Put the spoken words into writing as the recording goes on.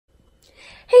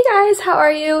Hey guys, how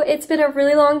are you? It's been a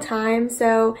really long time,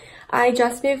 so I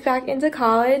just moved back into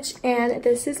college and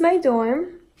this is my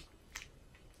dorm.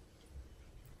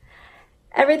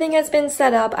 Everything has been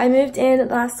set up. I moved in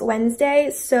last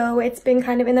Wednesday, so it's been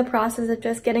kind of in the process of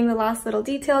just getting the last little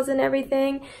details and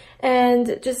everything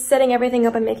and just setting everything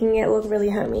up and making it look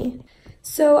really homey.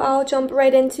 So I'll jump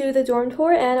right into the dorm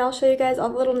tour and I'll show you guys all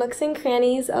the little nooks and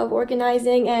crannies of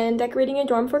organizing and decorating a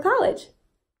dorm for college.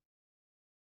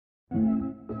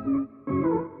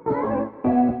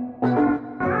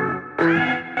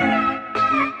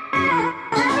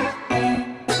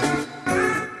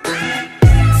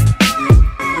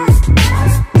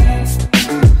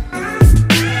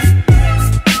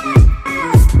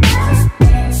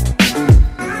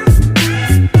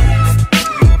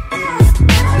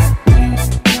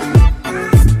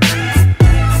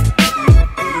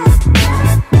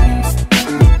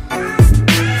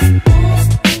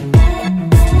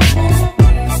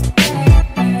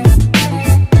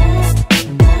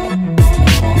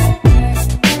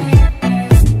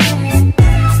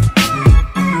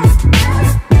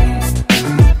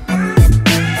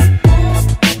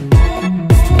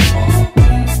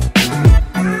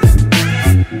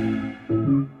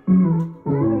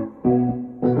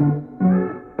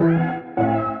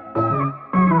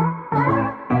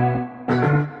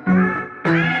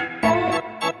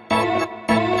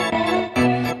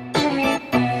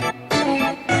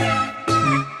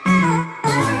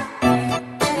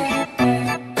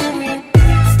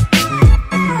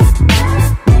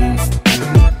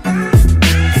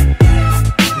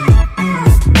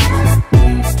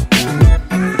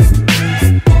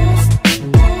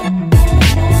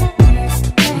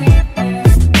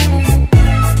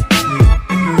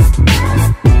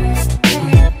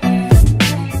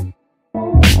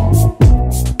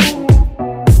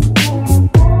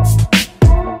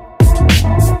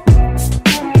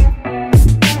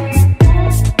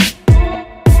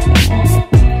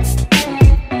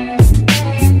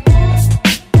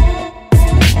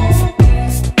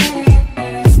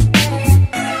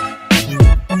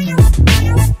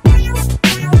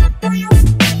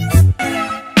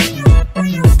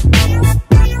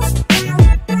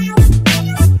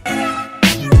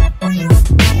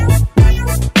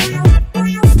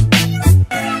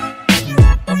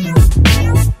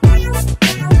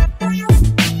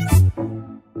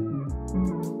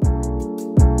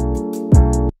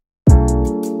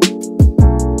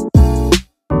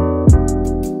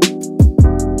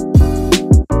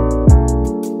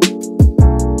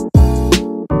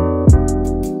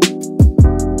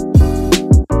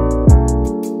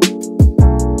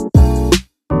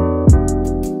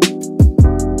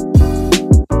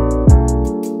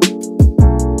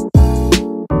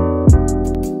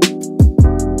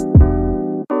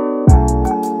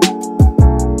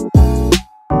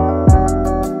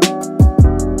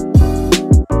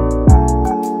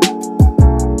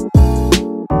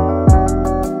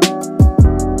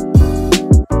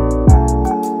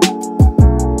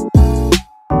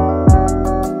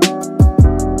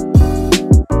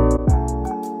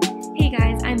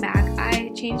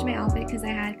 Changed my outfit because I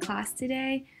had class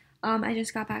today. I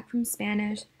just got back from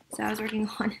Spanish, so I was working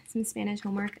on some Spanish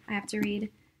homework. I have to read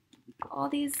all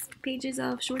these pages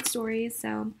of short stories,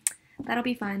 so that'll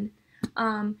be fun.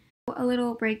 A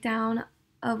little breakdown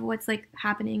of what's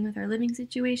happening with our living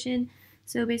situation.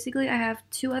 So basically I have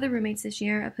 2 other roommates this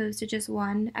year opposed to just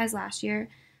 1 as last year.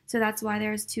 So that's why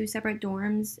there's 2 separate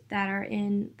dorms that are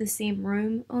in the same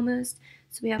room almost.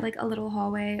 So we have a little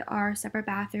hallway, our separate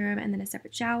bathroom, and then a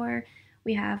separate shower.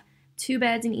 We have 2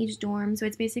 beds in each dorm, so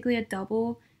it's basically a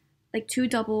double, 2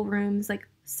 double rooms,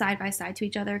 side by side to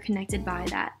each other, connected by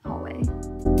that hallway.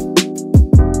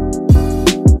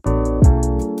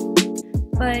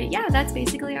 But yeah, that's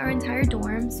basically our entire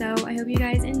dorm, so I hope you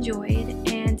guys enjoyed,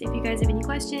 and if you guys have any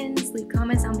questions, leave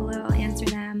comments down below, I'll answer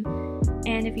them.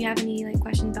 And if you have any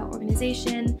questions about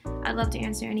organization, I'd love to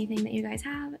answer anything that you guys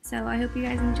have, so I hope you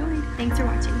guys enjoyed. Thanks for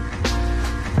watching.